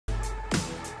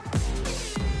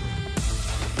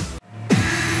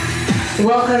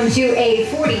Welcome to a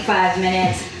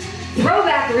 45-minute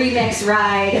throwback remix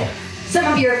ride. Some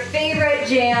of your favorite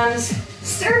jams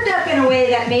served up in a way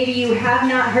that maybe you have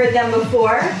not heard them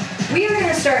before. We are going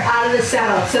to start out of the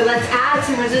saddle, so let's add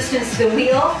some resistance to the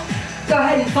wheel. Go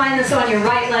ahead and find this on your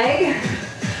right leg.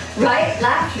 Right,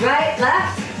 left, right,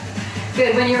 left.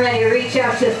 Good, when you're ready, reach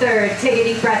out to third. Take a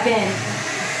deep breath in.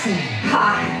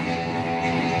 Ha.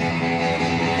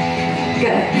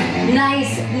 Good.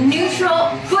 Nice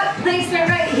neutral foot placement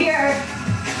right here.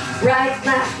 Right,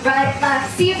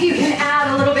 left. See if you can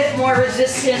add a little bit more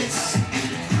resistance.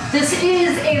 This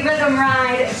is a rhythm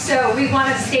ride, so we want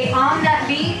to stay on that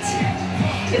beat.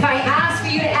 If I ask for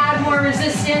you to add more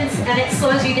resistance and it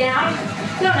slows you down,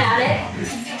 don't add it.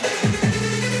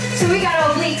 So we got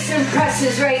obliques and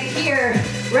presses right here.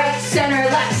 Right center,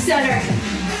 left center.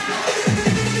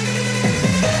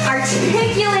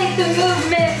 Articulate the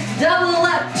movement. Double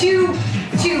up, 2,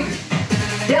 2.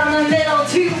 Down the middle,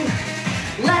 2.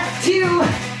 Left, 2.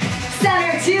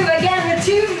 Center, 2. Again, the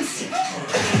 2s.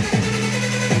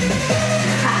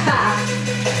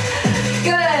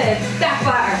 Good. Back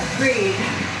bar. Breathe.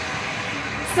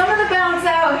 Some of the bounce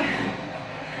out.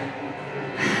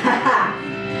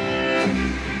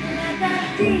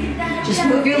 Just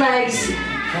move your legs.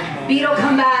 Beat will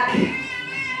come back.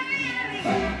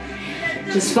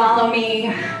 Just follow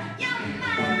me.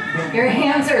 Your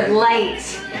hands are light.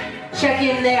 Check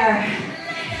in there.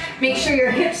 Make sure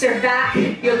your hips are back.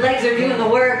 Your legs are doing the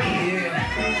work.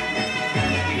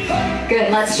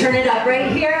 Good, let's turn it up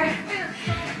right here.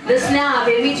 This knob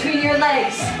in between your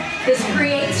legs. This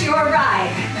creates your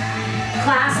ride.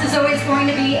 Class is always going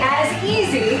to be as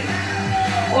easy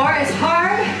or as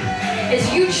hard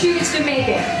as you choose to make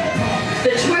it.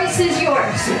 The choice is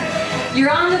yours.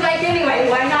 You're on the bike anyway,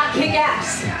 why not kick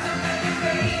ass?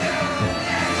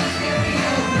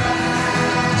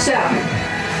 So,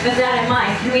 with that in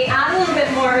mind, can we add a little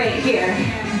bit more right here?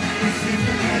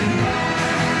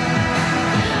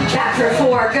 Chapter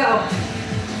 4, go.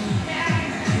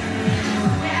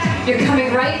 You're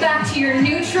coming right back to your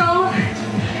neutral.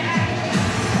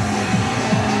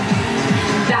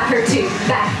 Back for 2,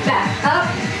 back, up.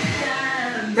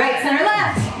 Right, center,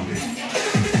 left.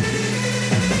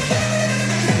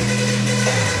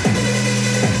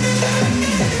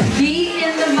 Be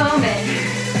in the moment.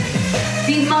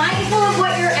 Be mindful of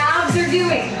what your abs are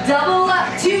doing. Double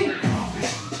up, 2.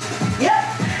 Yep.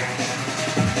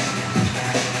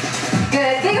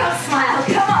 Good, big old smile,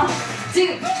 come on.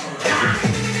 2.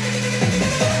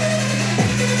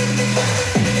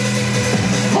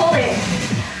 Hold it.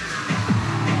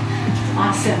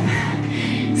 Awesome.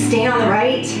 Stay on the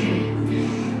right.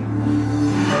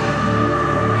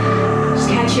 Just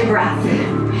catch your breath.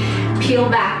 Peel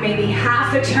back, maybe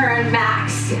half a turn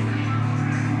max.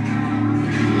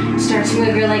 Start to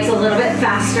move your legs a little bit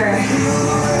faster.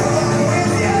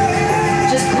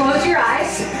 Just close your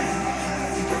eyes.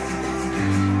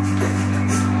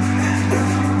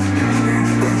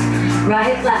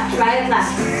 Right, left, right,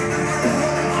 left.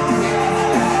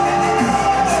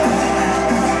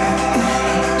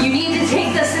 You need to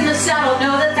take this in the saddle.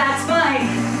 Know that that's fine.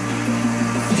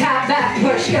 Tap back,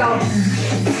 push, go.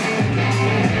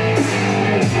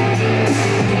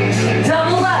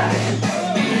 Double up.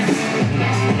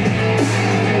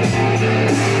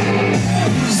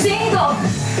 Single.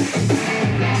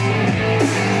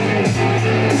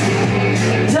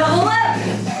 Double up.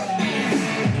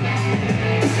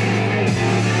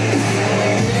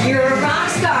 You're a rock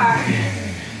star.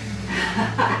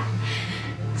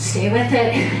 Stay with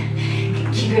it.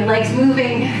 Keep your legs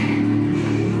moving.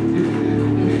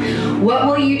 What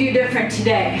will you do different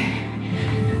today?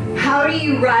 How do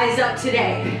you rise up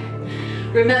today?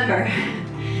 Remember,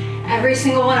 every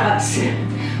single one of us,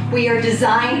 we are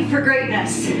designed for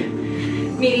greatness.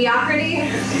 Mediocrity,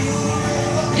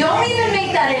 don't even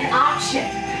make that an option.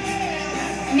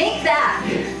 Make that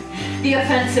the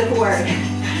offensive word,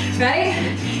 right?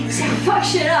 So fuck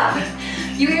shit up.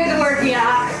 You hear the word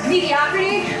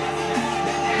mediocrity?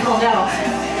 Hell no.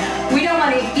 We don't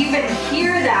want to even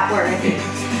hear that word.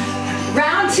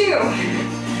 Round 2,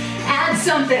 add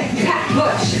something, back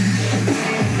push.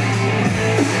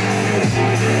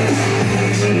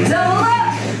 Double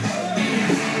up.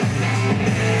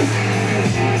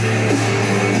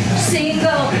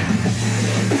 Single.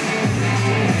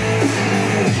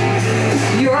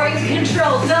 You're in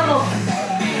control, double.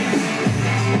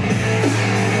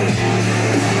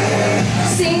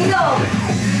 Single.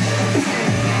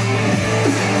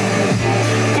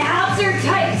 Abs are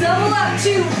tight, double up,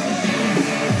 2.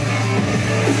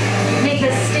 Make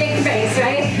a stink face,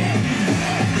 right?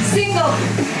 Single.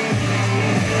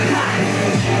 Ha.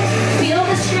 Feel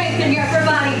the strength in your upper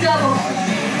body, double.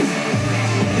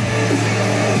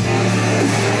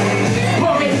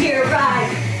 Hold it here,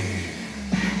 ride.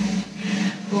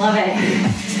 Love it.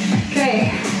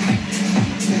 Okay.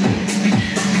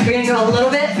 We're gonna go a little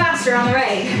bit faster on the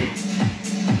right.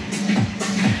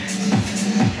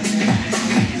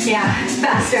 Yeah,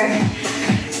 faster.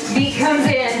 Beat comes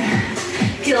in.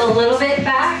 Feel a little bit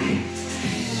back.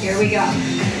 Here we go.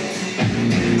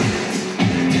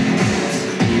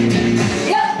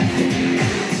 Yep.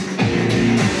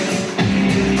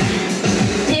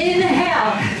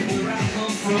 Inhale.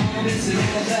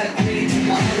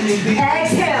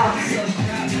 Exhale.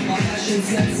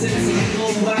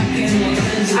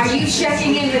 Are you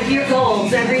checking in with your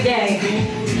goals every day?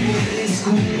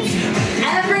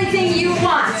 Everything you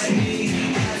want,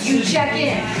 you check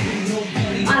in.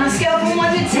 On a scale from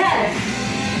 1 to 10,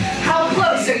 how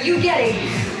close are you getting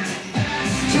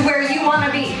to where you want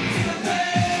to be?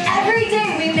 Every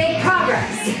day we make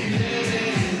progress.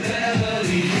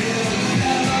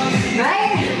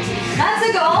 Right? That's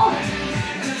a goal.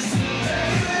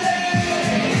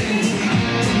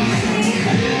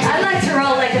 I'd like to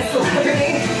roll like a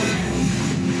celebrity.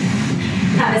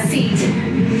 Have a seat.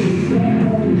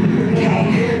 Okay.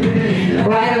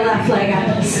 Right or left leg on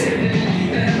this.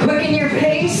 Quicken your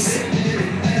pace.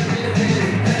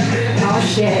 Oh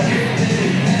shit.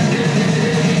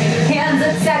 Hands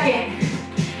at second.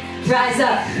 Rise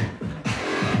up.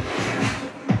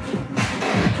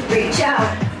 Reach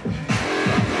out.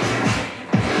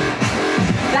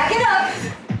 Back it up.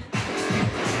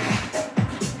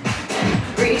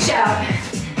 Reach out.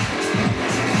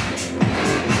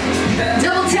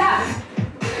 Double tap.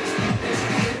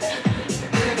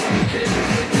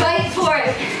 Fight for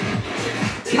it.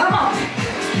 Come on.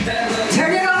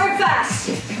 Turn it over fast.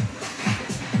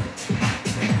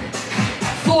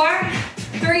 4,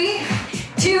 3,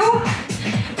 2.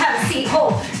 Have a seat.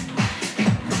 Hold.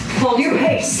 Hold your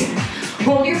pace.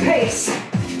 Hold your pace.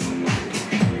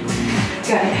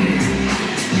 Good.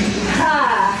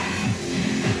 Ah.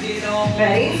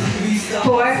 Ready?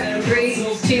 4, 3,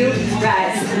 2,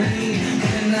 rise.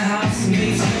 In the house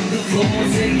meets the floor,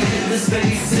 taking the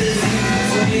spaces.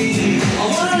 I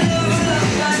wanna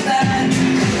live like that.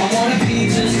 I wanna be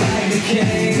just like the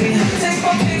king. Take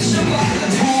my picture by the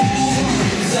pool.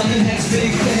 Cause I'm the next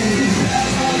big thing.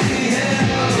 Beverly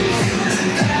Hills,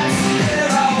 that's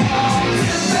where I want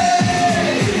to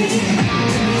be.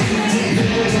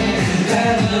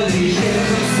 Beverly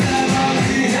Hills,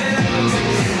 Beverly Hills.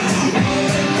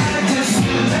 Rolling like a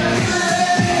celebrity.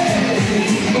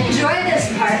 Enjoy this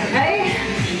part, okay?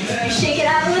 Shake it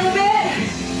out a little bit.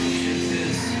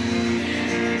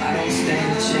 I don't stand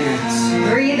a chance.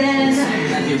 Breathe in.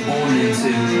 That you're born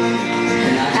into.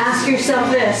 Ask yourself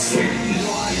this.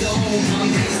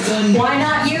 Why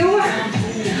not you?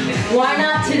 Why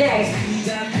not today?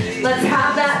 Let's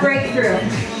have that breakthrough.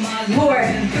 4,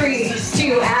 3,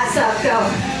 2, ass up, go.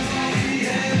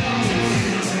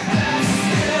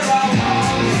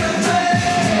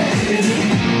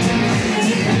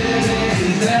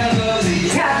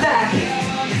 Tap back.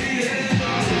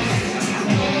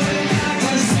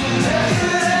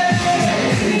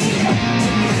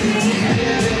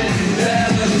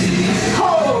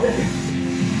 Hold.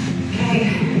 Okay.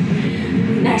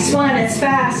 Next one, it's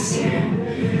fast.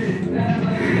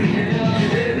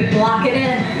 Lock it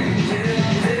in.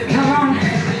 Come on.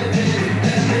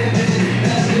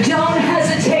 Don't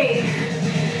hesitate.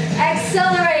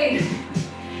 Accelerate.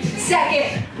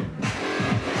 Second.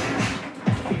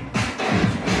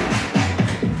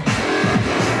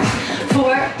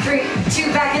 4, 3,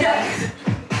 2, back it up.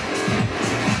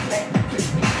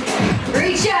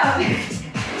 Reach out.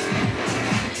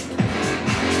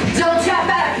 Don't tap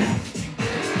back.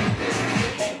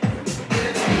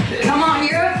 Come on,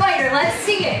 you're a fighter. Let's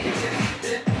see it.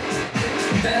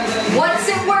 What's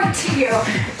it worth to you?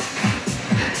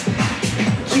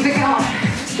 Keep it going.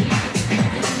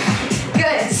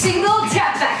 Good. Single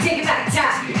tap back. Take it back.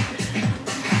 Tap.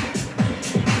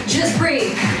 Just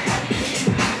breathe.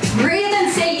 Breathe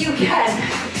and say you can.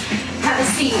 Have a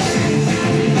seat.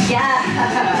 Yeah.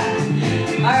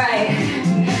 All right.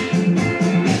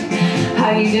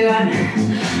 How you doing?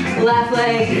 Left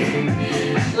leg.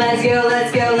 Let's go,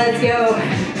 let's go, let's go.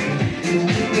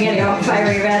 We gotta go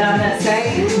fiery red on this,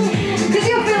 right? Because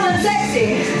you're feeling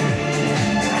sexy.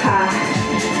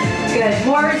 Good.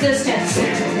 More resistance.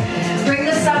 Bring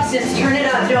the substance. Turn it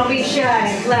up. Don't be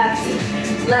shy. Left.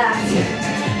 Left.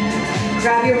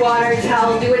 Grab your water,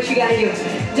 towel, do what you gotta do.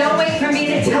 Don't wait for me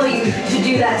to tell you to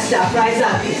do that stuff. Rise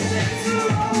up.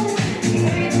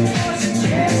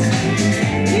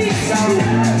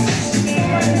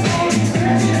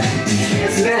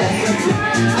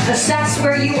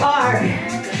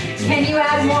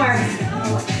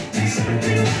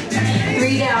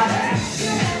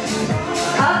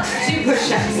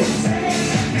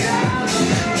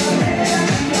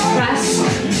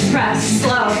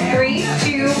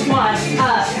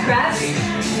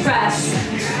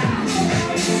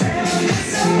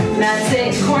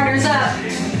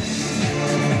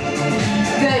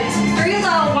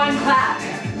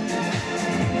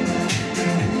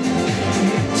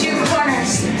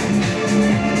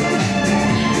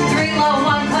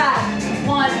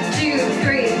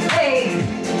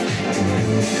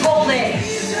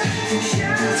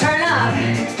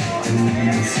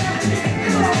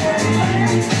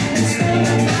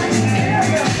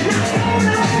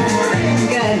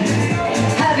 Good.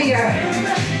 Heavier.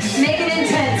 Make it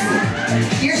intense.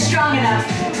 You're strong enough.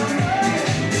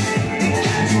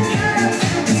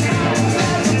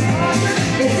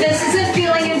 If this isn't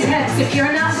feeling intense, if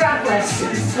you're not breathless,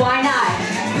 why not?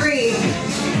 Breathe.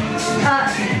 Up.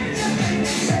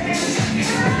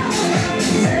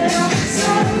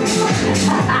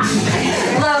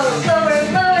 Low, lower,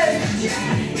 lower.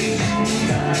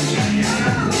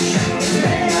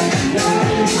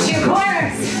 2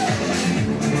 corners.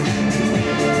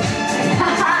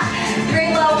 3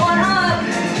 low, 1 up.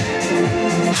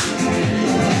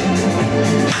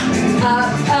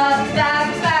 Up, up, back,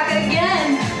 back again.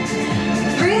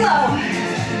 3 low.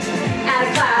 Add a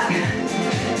clap.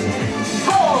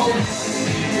 Hold.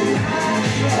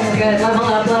 Good, level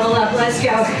up, let's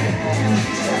go.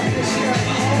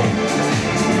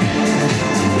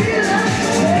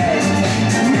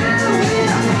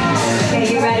 Okay,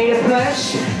 you ready to push?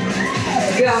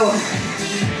 Go.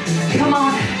 Come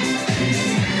on.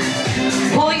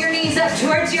 Pull your knees up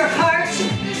towards your heart.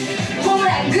 Pull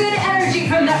that good energy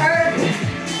from the earth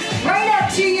right up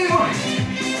to you.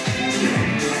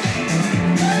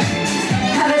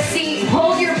 Have a seat,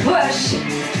 hold your push.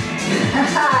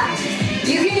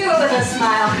 You can do it with a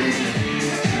smile.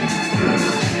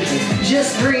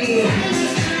 Just breathe.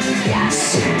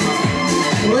 Yes.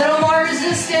 A little more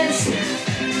resistance.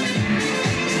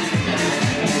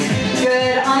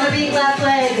 Good, on the beat, left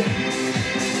leg.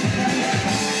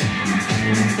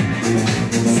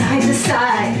 Side to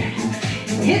side.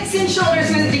 Hips and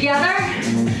shoulders move together.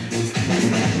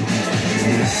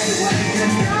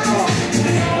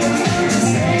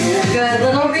 Good,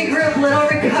 little regroup, little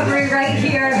recovery right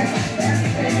here.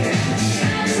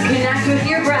 Connect with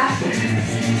your breath.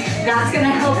 That's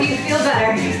gonna help you feel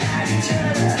better.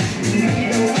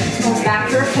 Back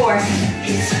for 4.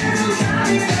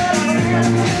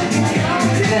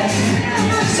 Good.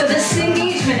 So this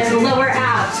engagement in the lower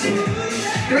abs.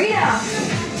 3 down.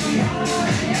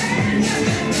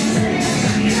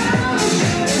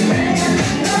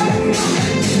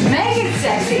 Make it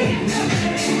sexy.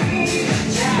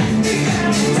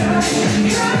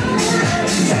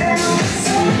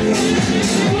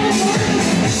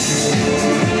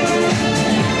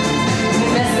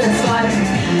 Missed this one.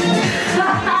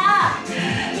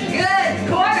 Good,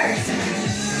 corners.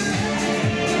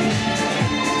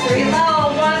 3 low,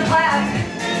 1 clap.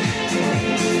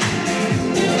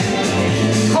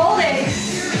 Hold it.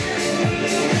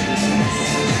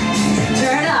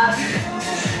 Turn up.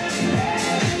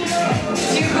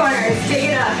 2 corners, take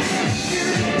it up.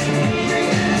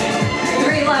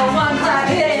 3 low, 1 clap,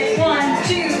 hit it. 1,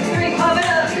 2, 3, pump it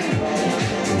up.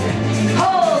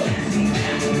 Hold.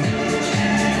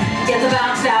 Get the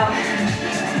bounce out.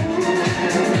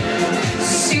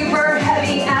 Super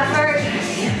heavy effort.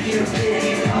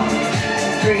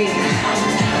 Breathe.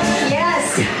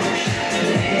 Yes.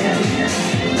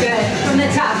 Good. From the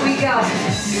top we go.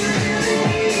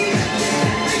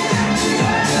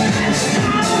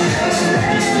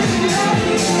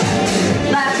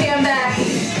 Left hand back.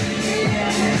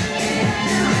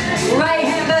 Right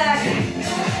hand back.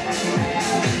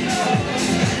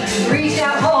 Reach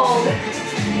out, hold.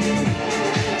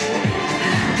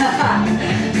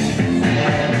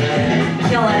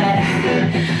 Killing it.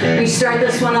 We start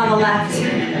this one on the left.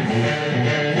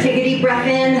 Take a deep breath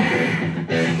in.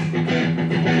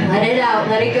 Let it out,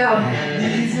 let it go.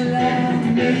 Please allow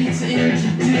me to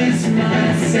introduce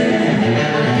myself.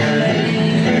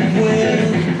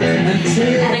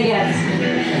 And again.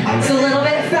 It's a little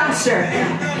bit faster.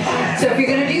 So if you're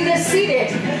going to do this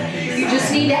seated, you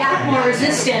just need to add more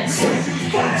resistance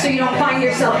so you don't find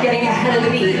yourself getting ahead of the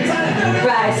beat.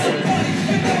 Rise.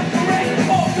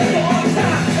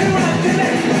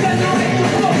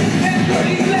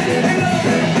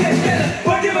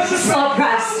 Slow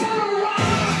press.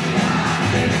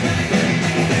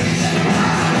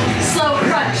 Slow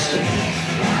crunch.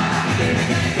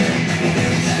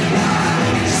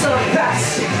 Slow press.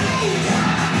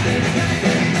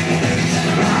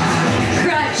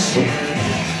 Crunch.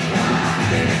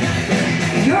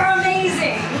 You're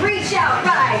amazing. Reach out,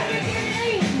 ride.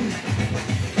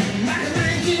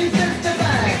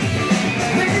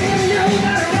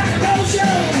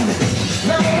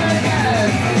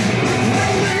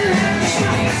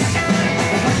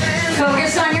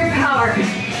 Focus on your power.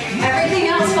 Everything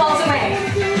else falls away.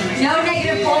 No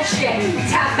negative bullshit.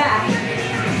 Tap back.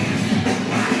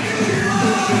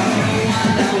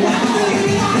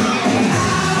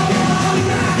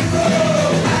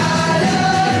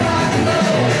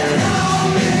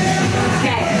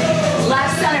 Okay.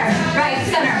 Left center. Right Right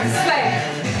center, sway.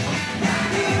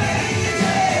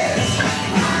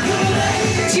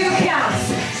 2 counts.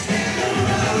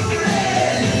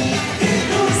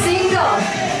 Single.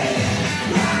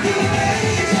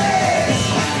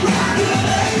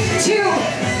 2.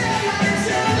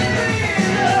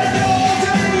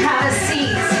 Have a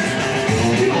seat.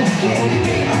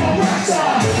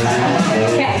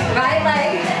 Okay, right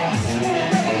leg.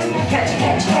 Catch it,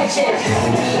 catch it, catch it.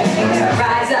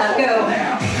 Rise up, go.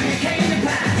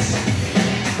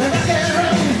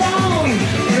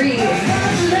 Breathe.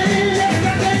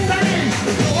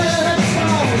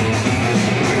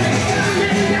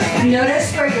 Notice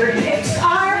where your hips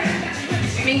are.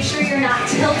 Make sure you're not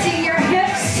tilting your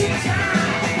hips.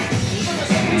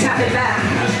 Tap it back.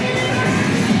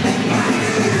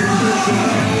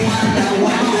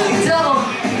 Double.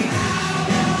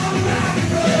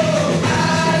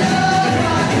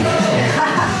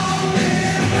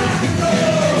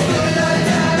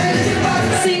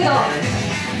 Single.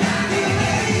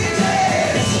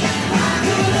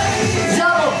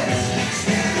 Double.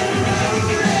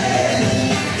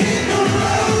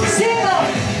 Single.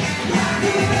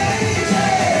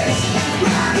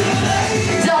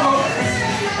 Double.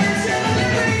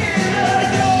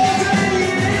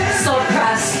 Slow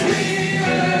press.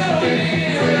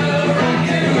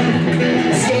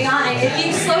 Stay on it. If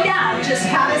you slow down, just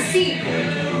have a seat.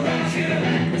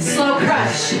 Slow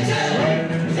crush.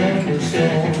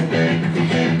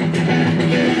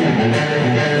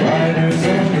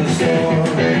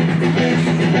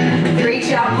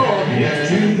 Reach out, hold.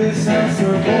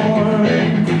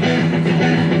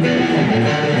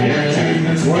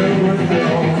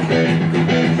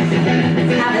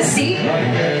 Have a seat.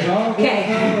 Okay.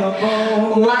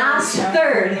 Last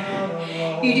third.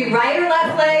 You do right or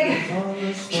left leg.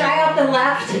 Try out the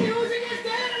left.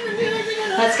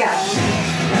 Let's go.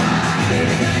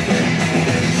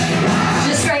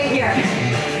 Just right here.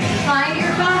 Find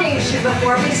your foundation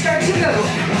before we start to move.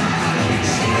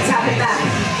 Tap it back.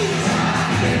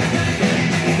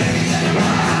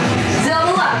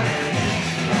 Double up.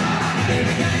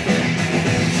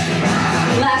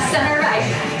 Left, center, right.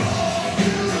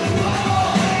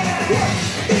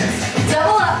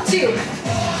 Double up, 2.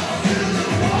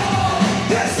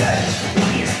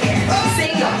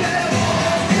 Single.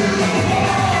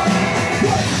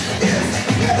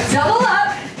 Double up.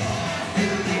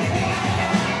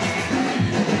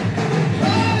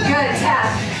 Good, tap.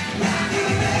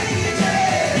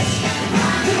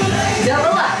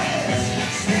 Double up.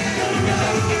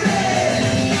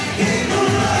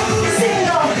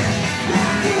 Single.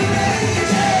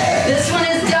 This one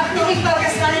is definitely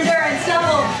focused on endurance.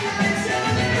 Double.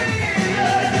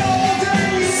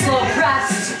 Slow press.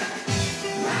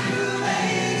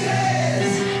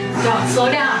 Don't slow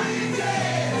down.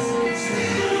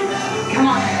 Come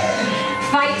on.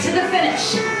 Fight to the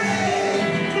finish.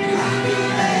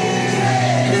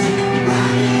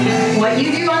 What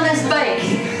you do on this bike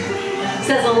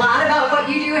says a lot about what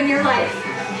you do in your life.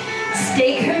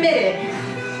 Stay committed.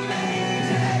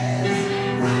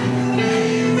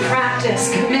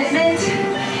 Practice commitment.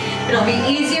 It'll be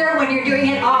easier when you're doing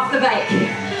it off the bike.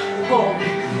 Hold.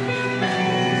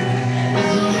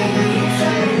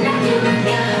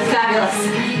 Fabulous.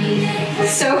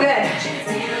 So good.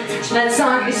 That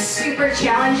song is super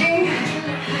challenging,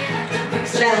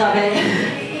 but I love it.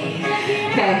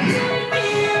 Okay.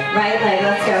 Right leg,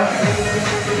 let's go.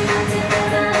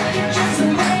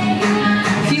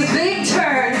 A few big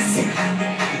turns.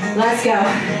 Let's go.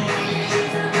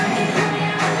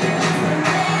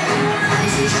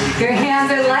 Your hands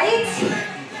are light.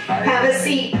 Have a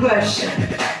seat, push.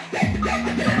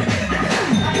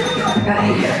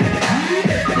 Good.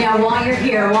 Now while you're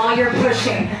here, while you're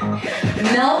pushing,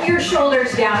 melt your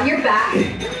shoulders down your back.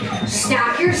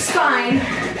 Stack your spine.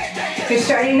 If you're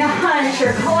starting to hunch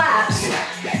or collapse,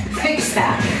 fix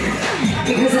that.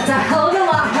 Because it's a hell of a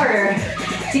lot harder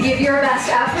to give your best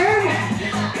effort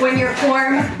when your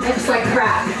form looks like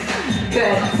crap.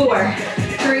 Good. 4,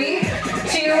 3,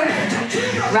 2,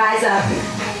 rise up.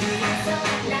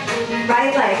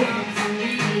 Right leg.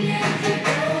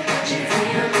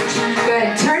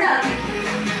 Good. Turn up.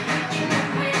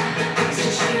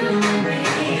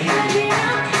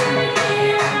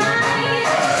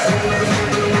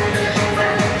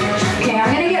 Okay,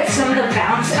 I'm going to get some of the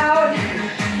bounce out,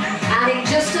 adding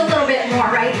just a little bit more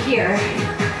right here.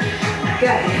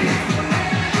 Good.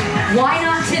 Why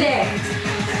not today?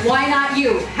 Why not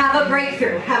you? Have a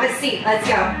breakthrough. Have a seat. Let's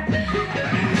go.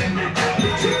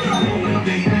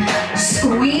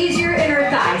 Squeeze your inner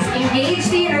thighs. Engage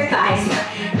the inner thighs.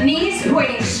 Knees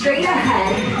pointing straight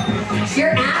ahead.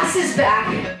 Your ass is back.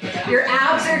 Your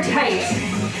abs are tight.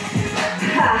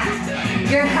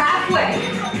 You're halfway.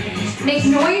 Make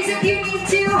noise if you need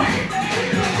to.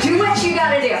 Do what you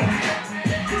gotta do.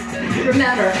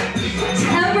 Remember,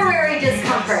 temporary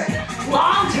discomfort,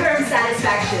 long-term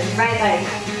satisfaction. Right leg.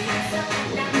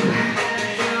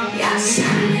 Yes.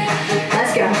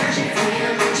 Let's go.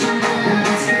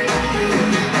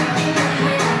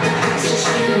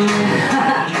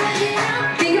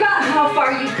 Think about how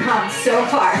far you've come so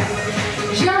far,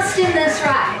 just in this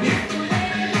ride.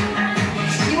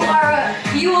 You are a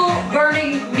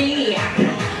fuel-burning maniac.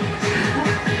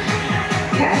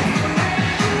 Okay.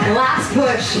 Last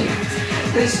push.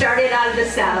 We started out of the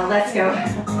saddle. Let's go.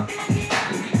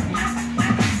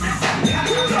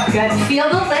 Good. Feel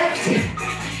the lift.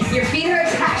 Your feet are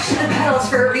attached to the pedals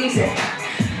for a reason.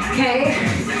 Okay?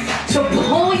 So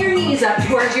pull your knees up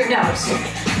towards your nose.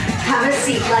 Have a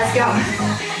seat. Let's go.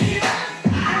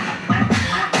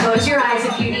 Close your eyes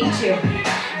if you need to.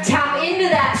 Tap into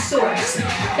that source,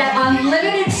 that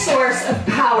unlimited source of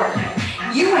power.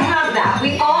 You have that.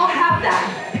 We all have that.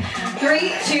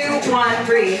 3, 2, 1,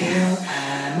 breathe.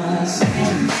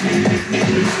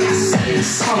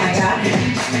 Oh my God.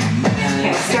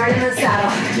 Okay, start in the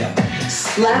saddle.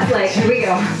 Left leg, here we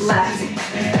go. Left.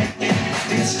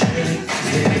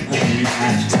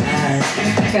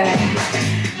 Good.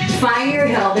 Find your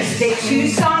hill. This is a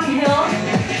 2-song hill.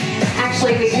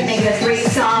 Actually, we could make it a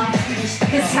 3-song,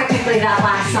 because technically that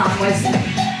last song was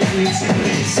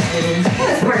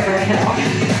part of our hill.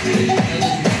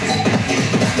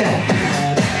 Good.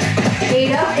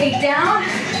 8 up, 8 down.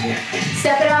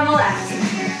 Step it on the left.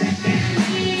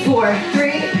 4,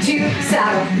 3, 2,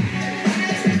 saddle.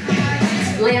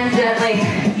 Land gently.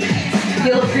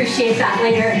 You'll appreciate that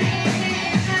later.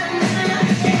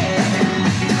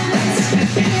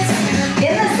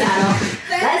 In the saddle.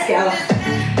 Let's go.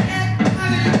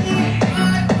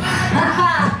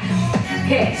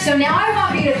 Okay, so now I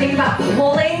want you to think about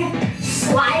pulling,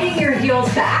 sliding your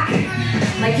heels back,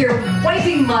 like you're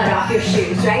wiping mud off your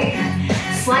shoes, right?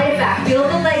 Slide it back, feel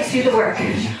the legs do the work.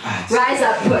 Rise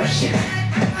up, push.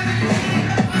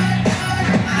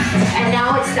 And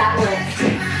now it's that lift.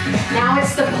 Now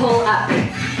it's the pull up.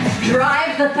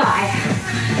 Drive the thigh.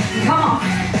 Come on.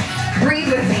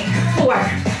 Breathe with me. 4,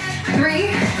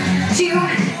 3, 2,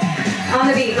 on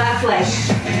the beat, left leg.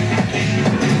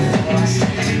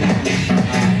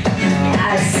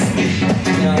 Yes.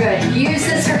 Good. Use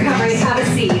this recovery. Have a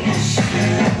seat.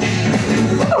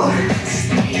 Woo.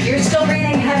 You're still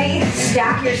breathing heavy.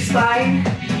 Stack your spine.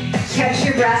 Catch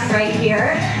your breath right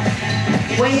here.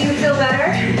 When you feel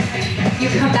better, you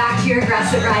come back to your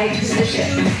aggressive riding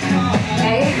position.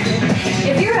 Okay?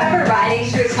 If you're ever riding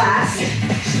through class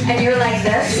and you're like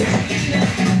this,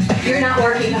 you're not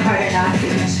working hard enough.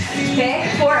 Okay?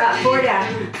 4 up, 4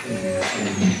 down.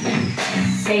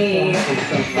 Hey.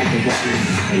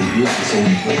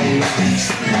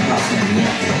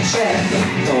 Good.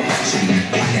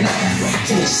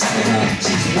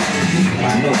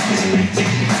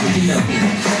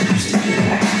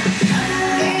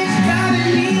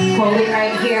 Hold it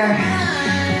right here.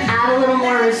 Add a little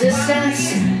more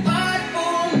resistance.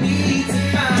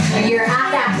 And you're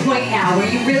at that point now where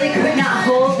you really could not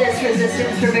hold this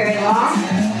resistance for very long.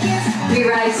 We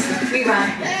rise, we run.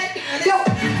 Go!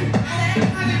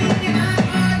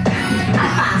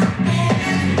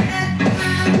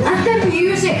 Let the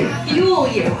music fuel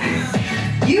you.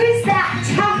 Use that,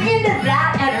 tap into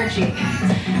that energy.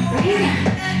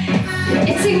 Right?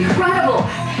 It's incredible.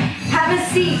 Have a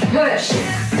seat, push.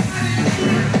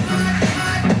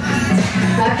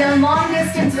 I've done long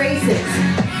distance races,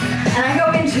 and I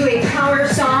go into a power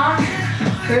song,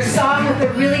 or a song with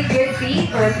a really good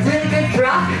beat, or a really good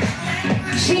drop,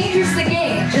 changes the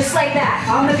game, just like that,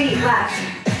 on the beat, left.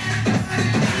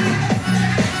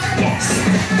 Yes,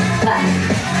 left.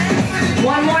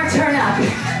 One more turn up.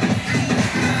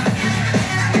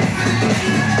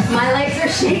 My legs are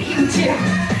shaking too.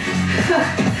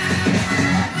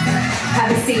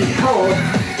 Have a seat, hold.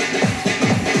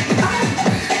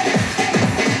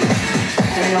 I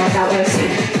don't know what that was.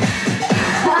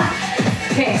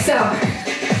 Okay, so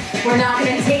we're not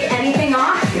gonna take anything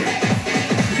off.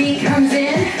 Beat comes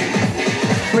in.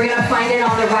 We're gonna find it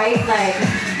on the right leg.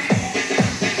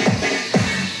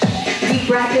 Deep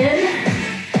breath in.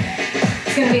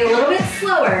 It's gonna be a little bit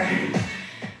slower.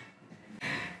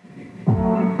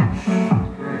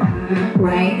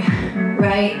 Right,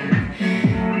 right.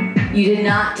 You did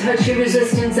not touch your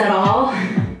resistance at all.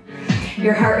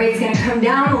 Your heart rate's gonna come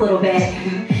down a little bit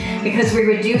because we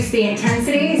reduce the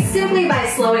intensity simply by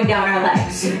slowing down our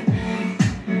legs.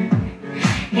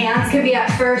 Hands can be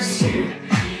at first,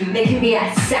 they can be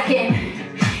at second.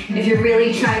 If you're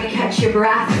really trying to catch your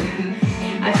breath,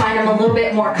 I find I'm a little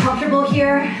bit more comfortable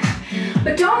here.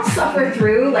 But don't suffer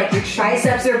through like your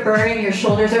triceps are burning, your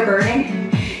shoulders are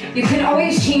burning. You can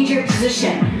always change your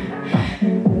position.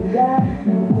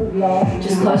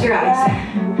 Just close your eyes.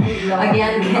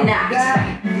 Again, connect.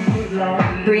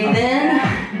 Breathe in,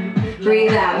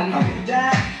 breathe out.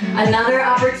 Another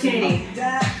opportunity.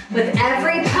 With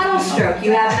every pedal stroke,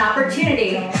 you have an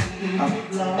opportunity.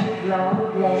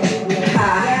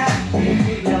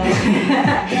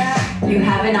 You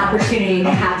have an opportunity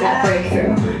to have that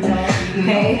breakthrough.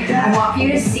 Okay? I want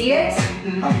you to see it.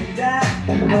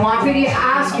 I want you to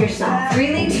ask yourself,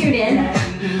 really tune in.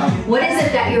 What is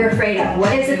it that you're afraid of?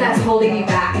 What is it that's holding you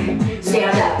back?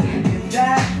 Stand up.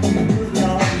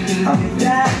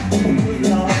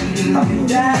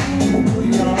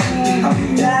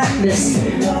 This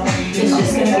is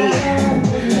just going to be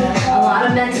a lot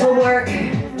of mental work.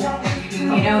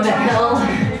 You know, the hill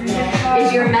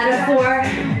is your metaphor.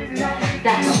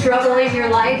 That struggle in your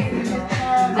life,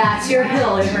 that's your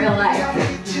hill in real life.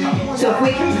 So if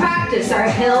we can practice our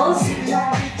hills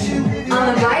on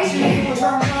the bike,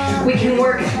 we can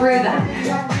work through them.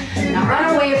 Not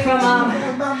run away from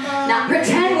them, not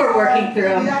pretend we're working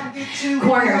through them.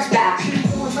 Corners back.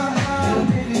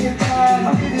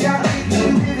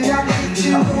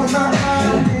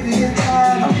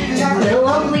 Little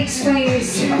oblique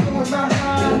squeeze.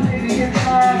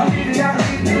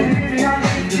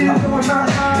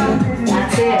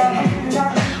 That's it.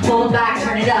 Hold back,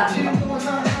 turn it up.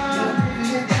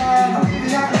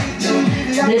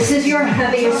 This is your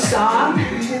heaviest song.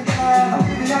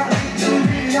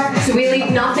 So we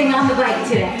leave nothing on the bike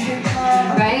today,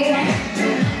 right?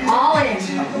 All in.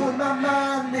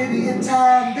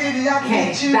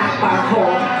 Okay, back bar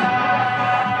hold.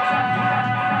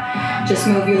 Just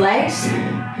move your legs.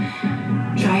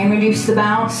 Try and reduce the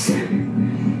bounce.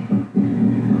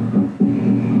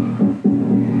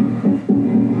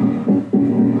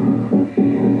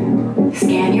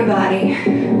 Scan your body.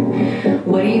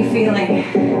 What are you feeling?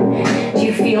 Do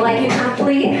you feel like an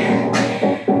athlete?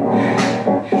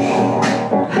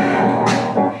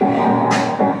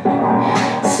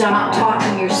 Stop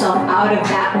talking yourself out of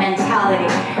that mentality.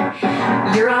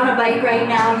 You're on a bike right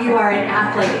now, you are an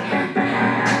athlete.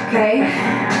 Okay?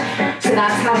 So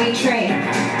that's how we train.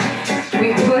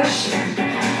 We push.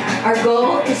 Our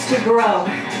goal is to grow.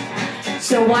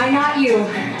 So why not you?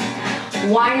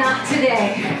 Why not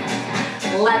today?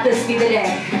 Let this be the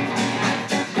day.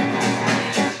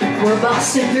 We're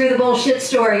busting through the bullshit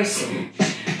stories.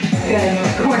 Good.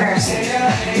 Corners.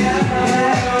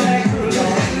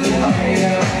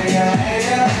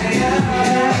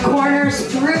 Corners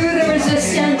through the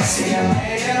resistance.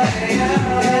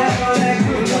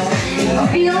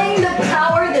 Feeling the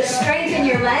power, the strength in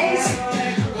your legs.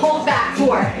 Hold back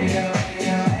 4.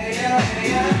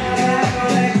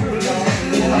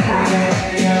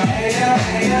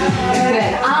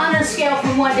 Good. On a scale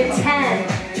from 1 to 10,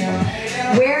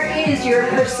 where is your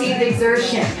perceived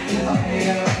exertion?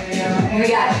 We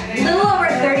got a little over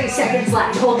 30 seconds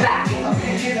left. Hold back.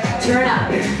 Turn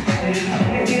up.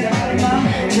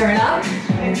 Turn up.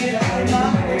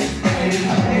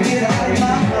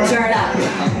 Turn up.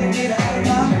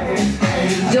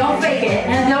 Don't fake it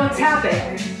and don't tap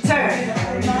it. Turn.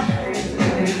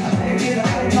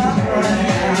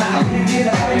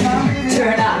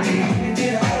 Turn up.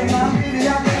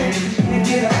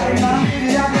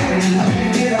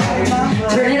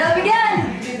 Turn it up again.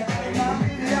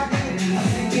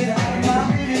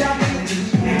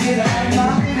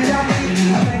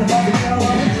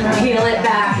 Peel it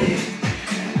back.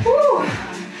 Woo.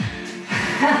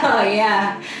 Oh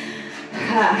yeah.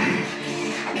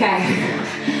 Okay.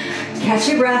 Catch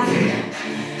your breath.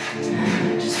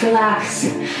 Just relax.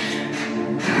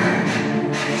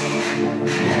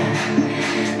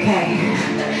 Okay.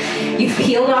 You've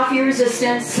peeled off your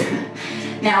resistance.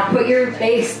 Now put your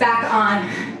base back on.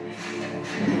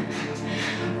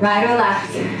 Right or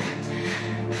left.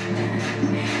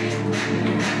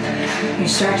 You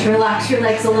start to relax your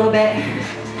legs a little bit.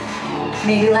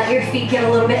 Maybe let your feet get a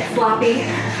little bit floppy.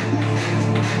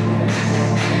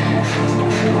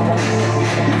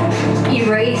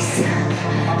 Erase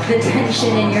the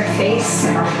tension in your face.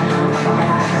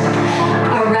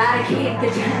 Eradicate the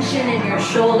tension in your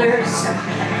shoulders.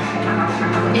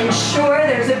 Ensure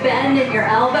there's a bend in your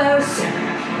elbows.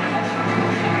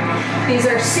 These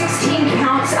are 16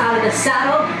 counts out of the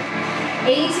saddle,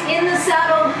 8 in the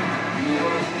saddle.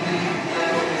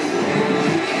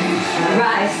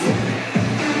 Rise.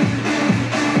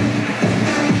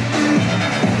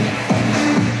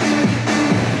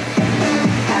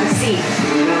 Have a seat.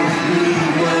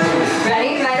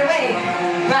 Ready? Right away.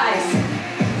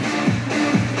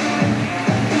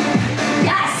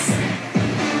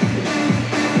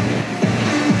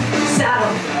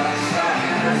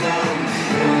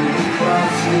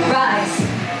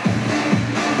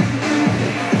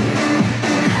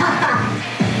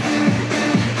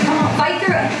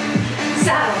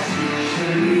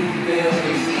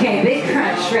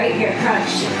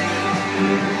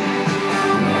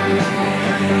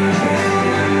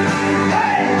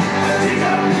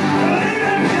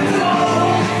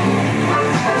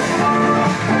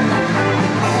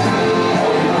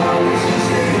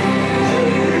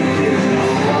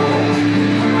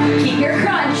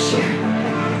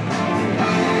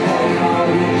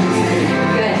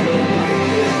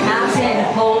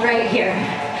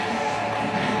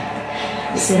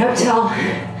 Sit up tall.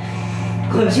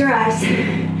 Close your eyes.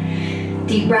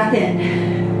 Deep breath in.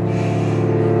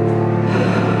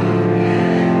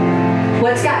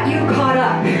 What's got you caught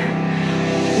up?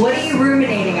 What are you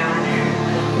ruminating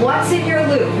on? What's in your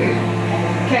loop?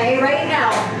 Okay, right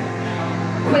now,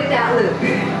 quit that loop.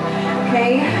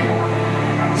 Okay?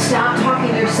 Stop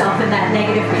talking to yourself in that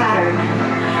negative pattern.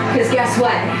 Because guess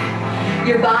what?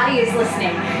 Your body is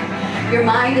listening. Your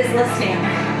mind is listening.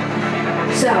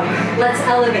 So, let's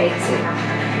elevate.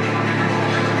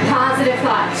 Positive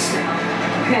thoughts.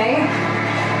 Okay?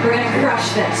 We're gonna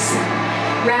crush this.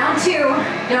 Round 2,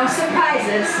 no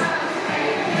surprises.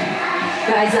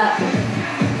 Rise up.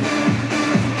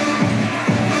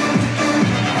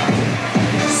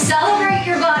 Celebrate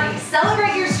your body.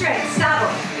 Celebrate your strength.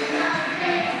 Saddle.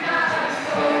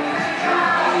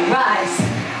 Rise.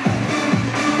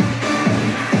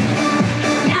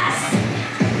 Yes!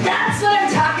 That's what I'm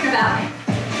talking about.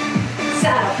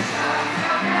 Saddle.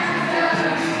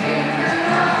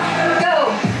 Go.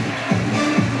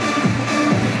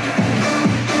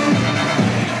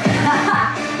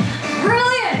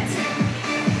 Brilliant!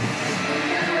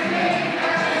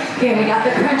 Okay, we got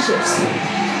the crunches.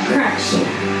 Crunch.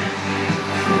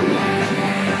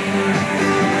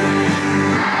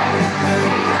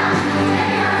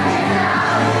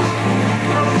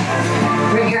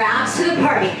 Bring your abs to the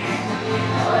party.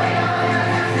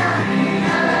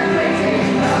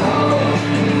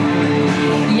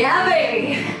 Yeah, baby.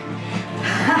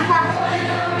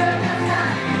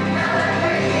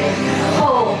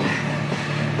 Hold.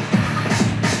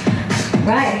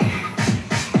 Right.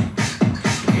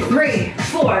 3,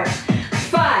 4,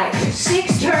 5,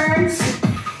 6 turns.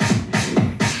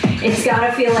 It's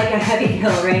gotta feel like a heavy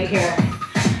hill right here.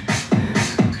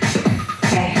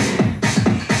 Okay.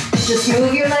 Just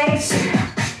move your legs.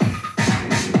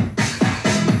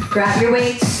 Grab your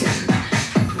weights.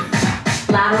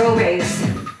 Lateral raise.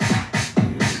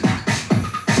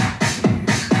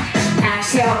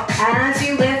 Exhale as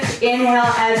you lift.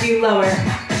 Inhale as you lower.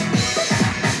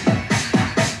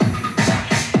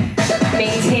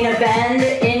 Maintain a bend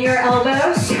in your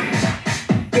elbows.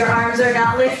 Your arms are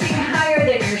not lifting higher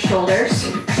than your shoulders.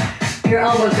 Your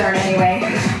elbows aren't anyway.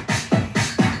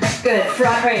 Good,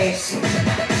 front raise.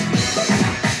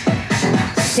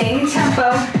 Same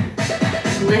tempo.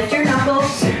 Lift your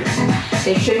knuckles.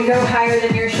 They shouldn't go higher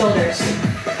than your shoulders.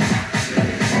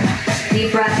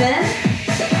 Deep breath in.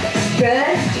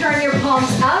 Good, turn your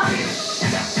palms up.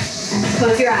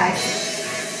 Close your eyes.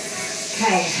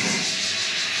 Okay.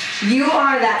 You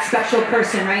are that special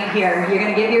person right here. You're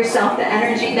gonna give yourself the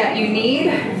energy that you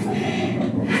need.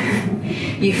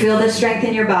 You feel the strength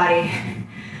in your body.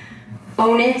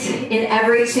 Own it in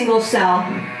every single cell.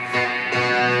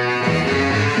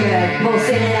 Good, pulse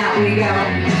in and out, we go.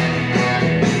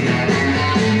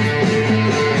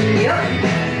 Yep.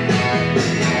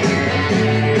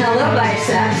 Hello,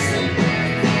 biceps.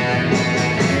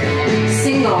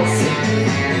 Singles.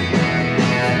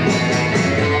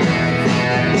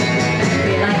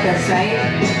 This, right?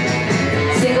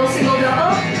 Single, single,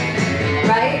 double.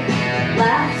 Right,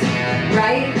 left,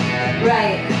 right,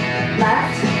 right,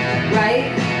 left,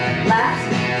 right, left,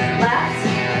 left.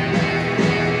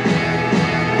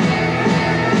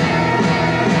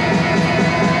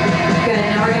 Good,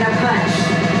 now we're gonna punch.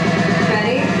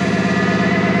 Ready?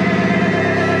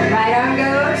 Right arm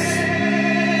goes.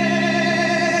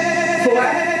 4,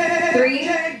 3,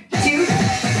 2,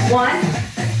 1.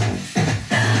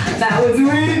 That was weak.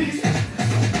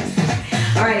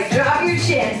 All right, drop your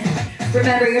chin.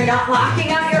 Remember, you're not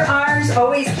locking out your arms.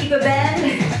 Always keep a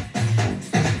bend.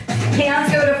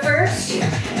 Hands go to first.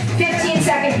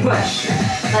 15-second push.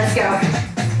 Let's go.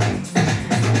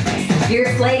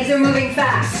 Your legs are moving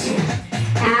fast.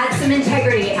 Add some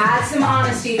integrity. Add some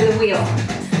honesty to the wheel.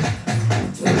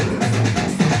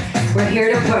 We're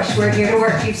here to push. We're here to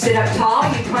work. You sit up tall.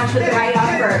 You punch with the right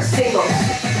arm first. Singles.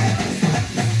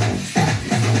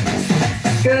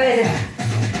 Good.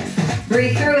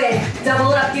 Breathe through it.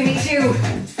 Double up. Give me 2.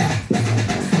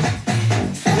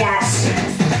 Yes.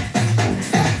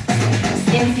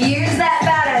 Infuse that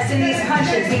badass in these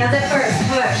punches. Hands at first.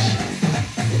 Push.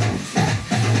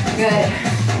 Good.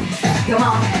 Come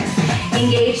on.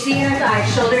 Engage the inner thigh.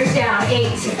 Shoulders down.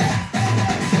 8.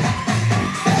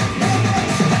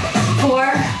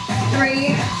 4,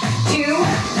 3, 2,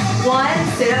 1.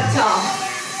 Sit up tall.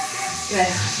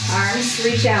 Good. Arms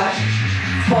reach out.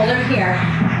 Hold them here.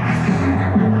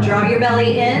 Draw your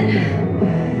belly in.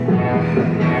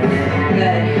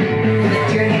 Good.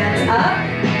 Lift your hands up.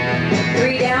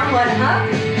 3 down, 1 up.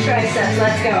 Triceps,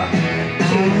 let's go.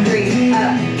 2, 3,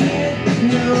 up.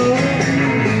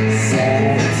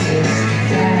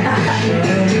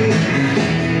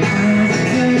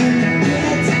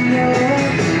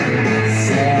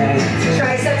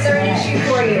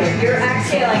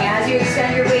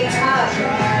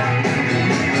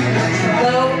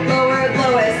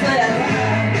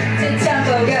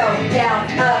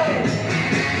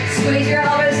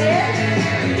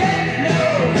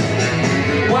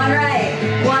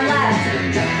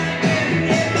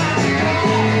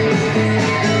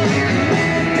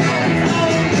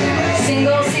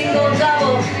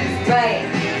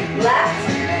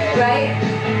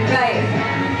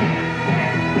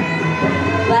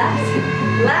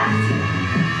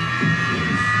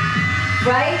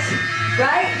 Right,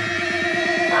 right.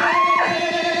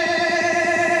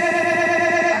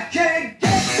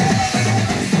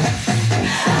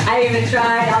 I even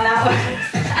tried on that one.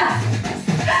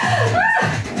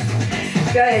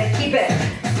 Good, keep it.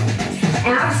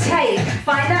 Abs tight.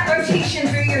 Find that rotation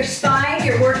through your spine.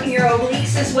 You're working your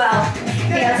obliques as well.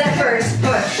 Hands at first,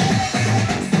 push.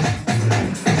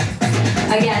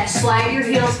 Again, slide your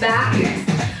heels back.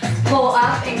 Pull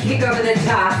up and kick over the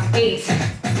top. 8,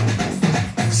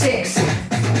 6,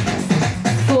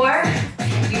 4.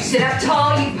 You sit up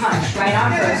tall, you punch. Right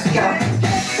on first, go.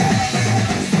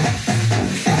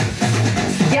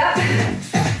 Yep.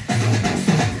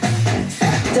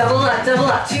 Double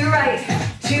up, 2 right,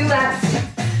 2 left.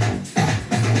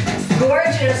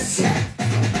 Gorgeous.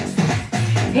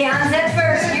 Hands at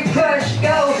first, you push,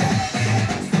 go.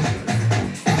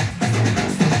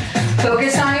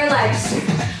 Focus on your legs.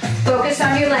 Focus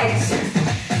on your legs.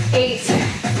 8.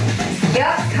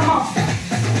 Yep, come on.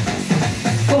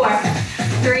 4,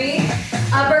 3,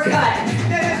 uppercut.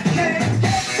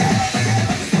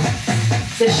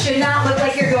 This should not look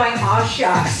like you're going, oh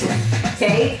shucks.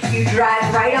 Okay, you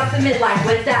drive right up the midline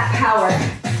with that power.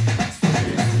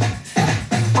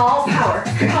 All power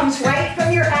comes right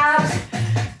from your abs,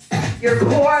 your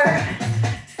core,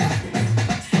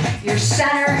 your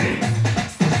center.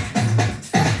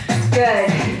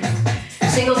 Good.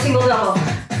 Single, single, double.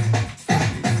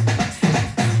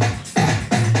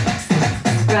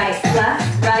 Right,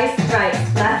 left, right,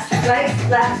 left,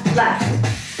 left.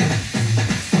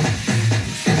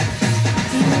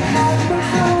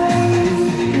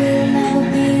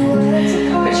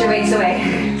 Put your weights away.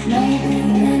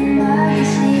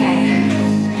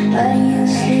 Okay.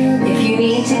 If you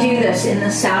need to do this in the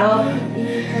saddle,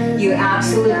 you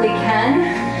absolutely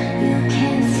can.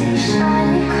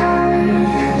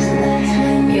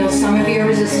 Feel some of your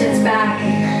resistance back.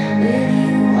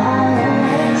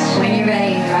 When you're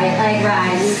ready, right leg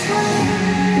rise.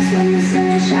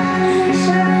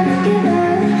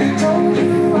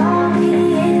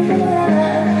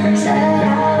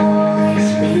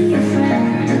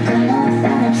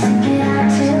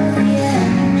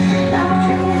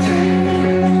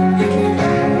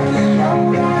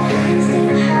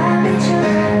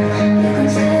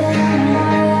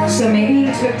 So maybe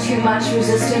you took too much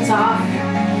resistance off.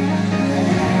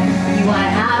 You want to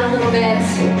add a little bit.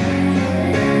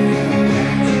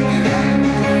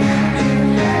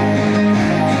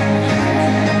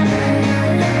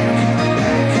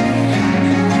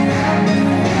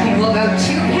 We'll go 2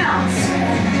 counts.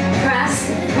 Press,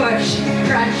 push,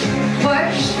 crunch,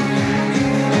 push.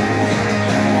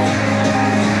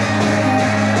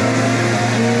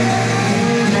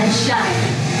 And then shine.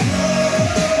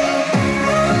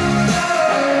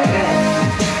 Good.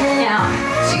 Now,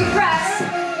 2 press,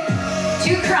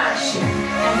 2 crunch,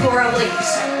 and 4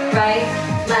 obliques. Right,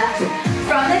 left.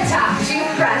 From the top, 2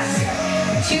 press,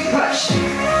 2 push.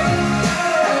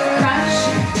 Crunch,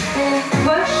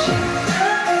 push.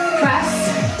 Press,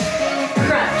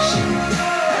 crunch.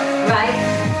 Right,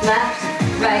 left,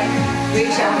 right.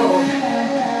 Reach out, hold.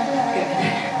 Good.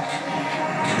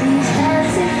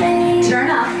 Turn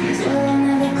up.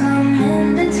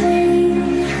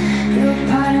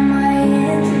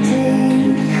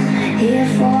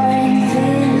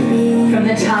 From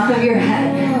the top of your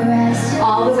head,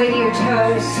 all the way to your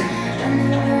toes.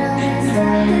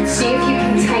 See if you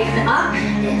can tighten up.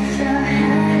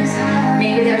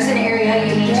 Maybe there's an area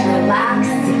you need to relax.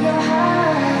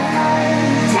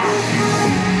 Tap.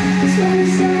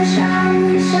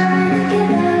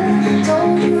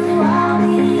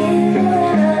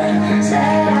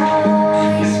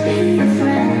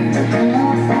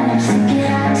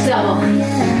 Double.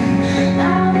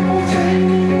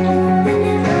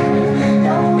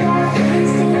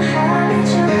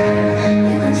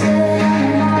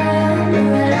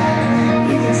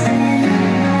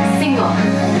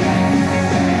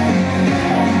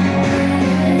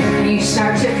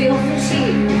 Start to feel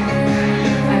fatigued.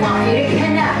 I want you to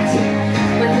connect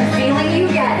with the feeling you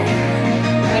get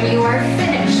when you are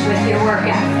finished with your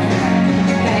workout.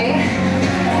 Okay?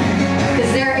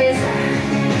 Because there is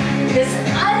this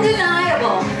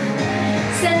undeniable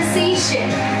sensation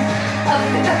of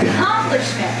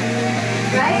accomplishment,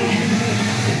 right?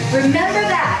 Remember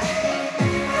that.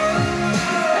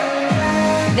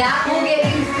 That will get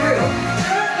you through.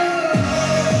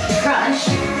 Crunch,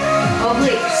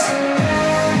 obliques.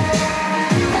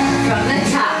 From the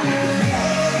top,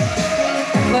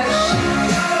 push,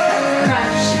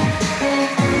 crunch,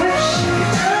 push,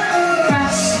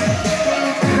 press,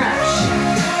 crunch,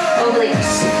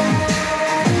 obliques.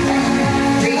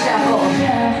 Reach out, hold.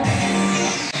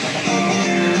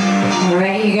 All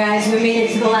right, you guys, we made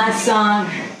it to the last song.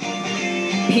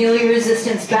 Peel your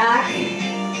resistance back.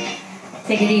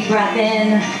 Take a deep breath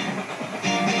in.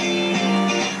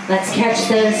 Let's catch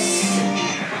this.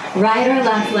 Right or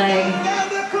left leg.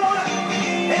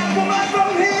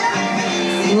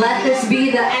 Let this be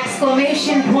the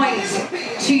exclamation point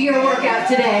to your workout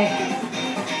today.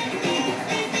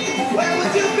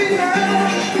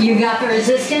 You got the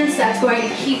resistance that's going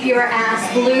to keep your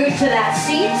ass glued to that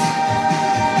seat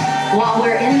while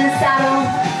we're in the saddle.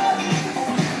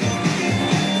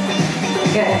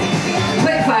 Good.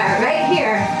 Quick fire right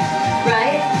here.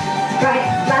 Right,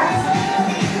 left.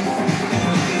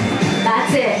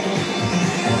 That's it.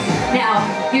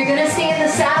 Now, you're gonna stay in the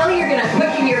saddle, you're gonna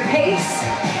quicken your pace.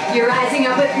 You're rising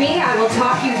up with me, I will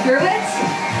talk you through it.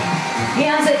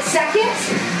 Hands at second,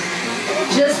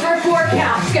 just for 4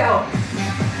 counts, go.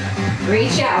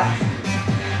 Reach out,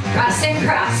 cross and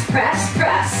cross, press,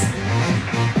 press.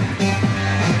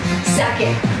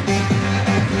 Second,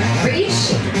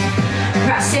 reach,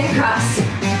 cross and cross.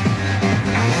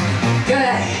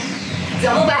 Good,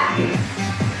 double back.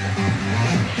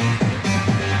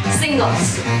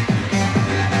 Singles.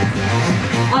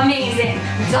 Amazing.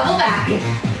 Double back.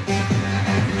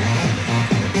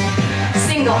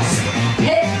 Singles.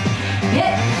 Hit.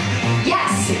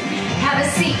 Yes. Have a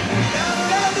seat.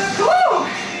 Woo.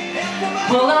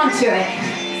 Hold on to it.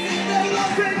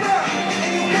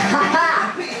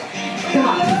 Ha-ha. Come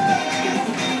on.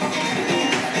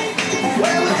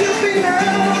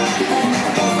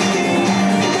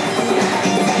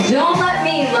 Don't let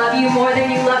me love you more than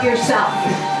you love yourself.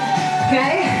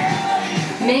 Okay?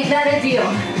 Make that a deal.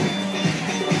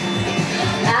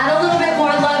 Add a little bit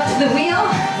more love to the wheel.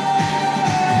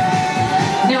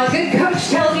 Now, a good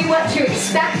coach tells you what to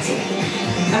expect.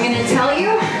 I'm going to tell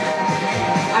you,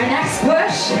 our next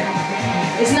push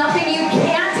is nothing you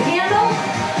can't handle,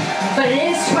 but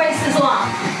it is twice as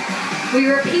long. We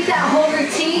repeat that whole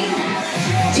routine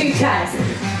 2 times.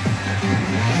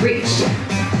 Reach.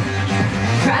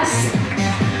 Press.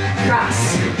 Cross.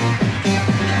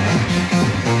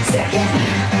 Second.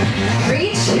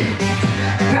 Reach.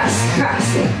 Cross. Cross.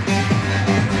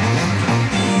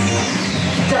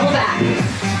 Double back.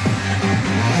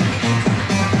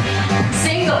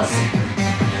 Singles.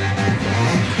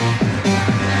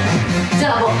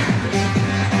 Double.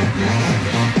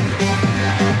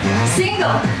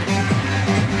 Single.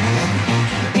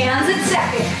 Hands at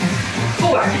second.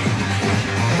 4.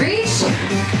 Reach.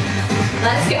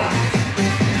 Let's go.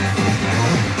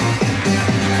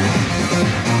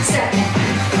 Second.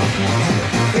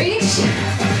 Reach.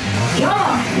 Come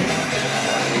on.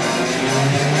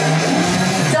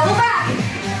 Double back.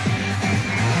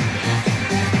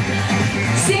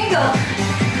 Single.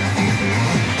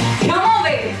 Come on,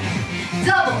 baby.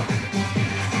 Double.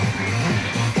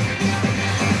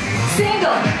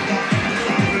 Single.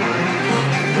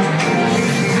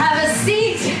 Have a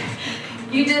seat.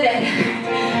 You did it.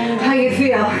 How you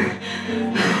feel?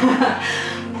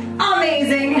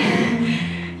 Amazing.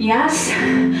 Yes.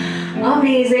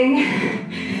 Amazing.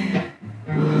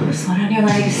 Slow down your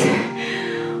legs.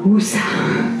 Woosah.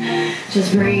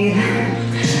 Just breathe.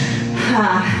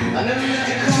 Good.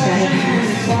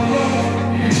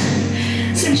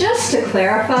 So just to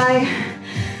clarify,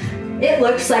 it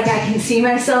looks like I can see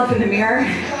myself in the mirror.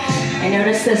 I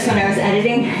noticed this when I was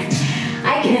editing.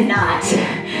 I cannot.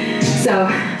 So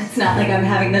it's not like I'm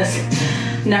having this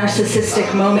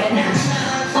narcissistic moment.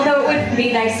 Although it would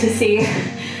be nice to see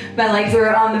my legs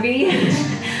were on the V.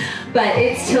 But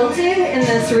it's tilted in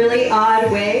this really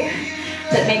odd way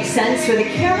that makes sense for the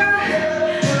camera.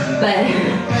 But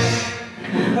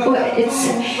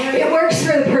it works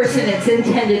for the person it's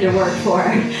intended to work for.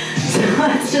 So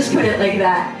let's just put it like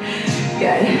that.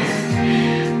 Good.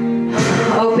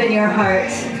 Open your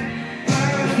heart.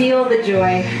 Feel the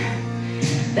joy,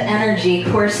 the energy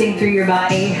coursing through your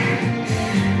body.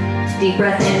 Deep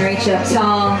breath in, reach up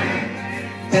tall.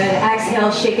 Good,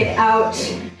 exhale, shake it out.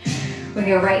 We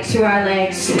go right to our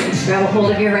legs. Grab a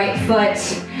hold of your right foot.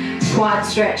 Quad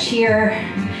stretch here.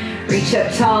 Reach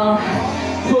up tall.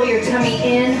 Pull your tummy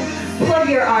in. Plug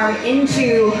your arm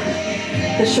into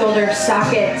the shoulder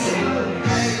socket.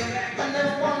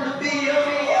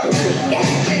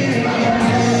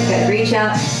 Good, reach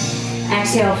up.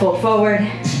 Exhale, fold forward.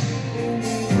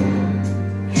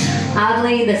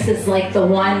 Oddly, this is like the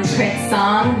one Prince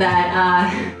song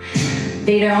that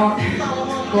they don't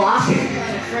block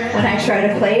when I try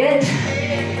to play it.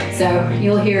 So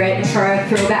you'll hear it for our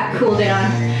throwback cool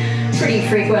down pretty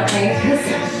frequently, because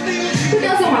who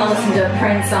doesn't want to listen to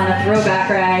Prince on a throwback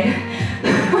ride?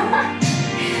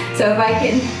 So if I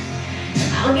can,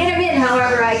 I'll get him in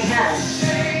however I can.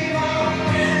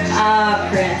 job,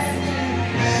 Prince.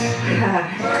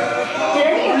 Did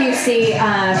any of you see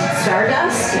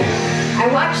Stardust? I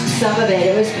watched some of it.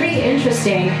 It was pretty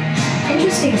interesting.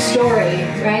 Interesting story,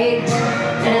 right?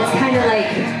 And it's kind of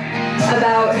like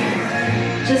about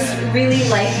just really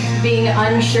like being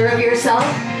unsure of yourself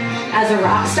as a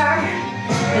rock star.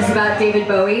 It's about David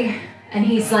Bowie, and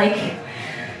he's like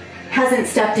hasn't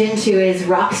stepped into his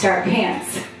rock star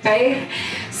pants, right?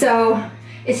 So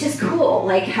it's just cool,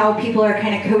 like how people are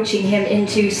kind of coaching him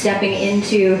into stepping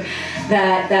into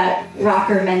that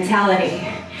rocker mentality.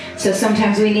 So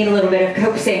sometimes we need a little bit of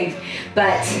coaxing,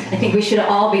 but I think we should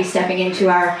all be stepping into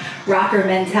our rocker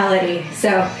mentality.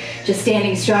 So just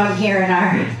standing strong here in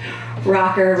our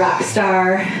rocker, rock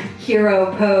star,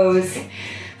 hero pose.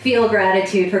 Feel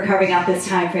gratitude for carving out this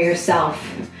time for yourself.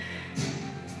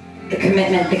 The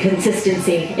commitment, the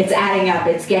consistency, it's adding up.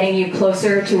 It's getting you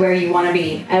closer to where you want to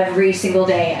be every single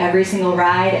day, every single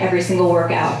ride, every single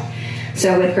workout.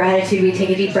 So with gratitude, we take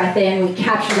a deep breath in, we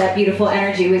capture that beautiful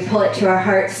energy, we pull it to our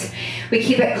hearts, we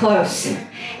keep it close,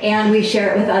 and we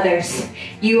share it with others.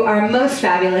 You are most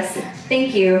fabulous.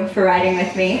 Thank you for riding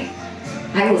with me.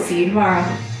 I will see you tomorrow.